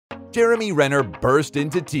Jeremy Renner burst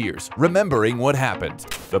into tears, remembering what happened.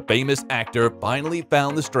 The famous actor finally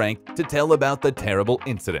found the strength to tell about the terrible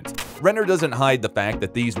incident. Renner doesn't hide the fact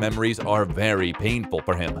that these memories are very painful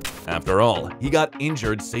for him. After all, he got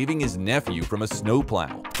injured saving his nephew from a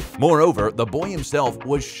snowplow. Moreover, the boy himself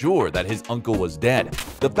was sure that his uncle was dead.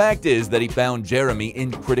 The fact is that he found Jeremy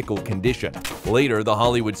in critical condition. Later, the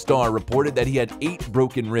Hollywood star reported that he had 8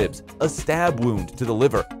 broken ribs, a stab wound to the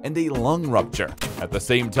liver, and a lung rupture. At the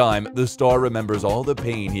same time, the star remembers all the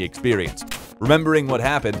pain he experienced. Remembering what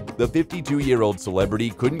happened, the 52-year-old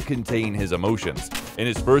celebrity couldn't contain his emotions. In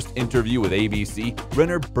his first interview with ABC,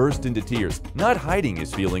 Renner burst into tears, not hiding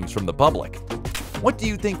his feelings from the public. What do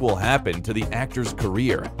you think will happen to the actor's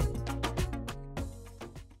career?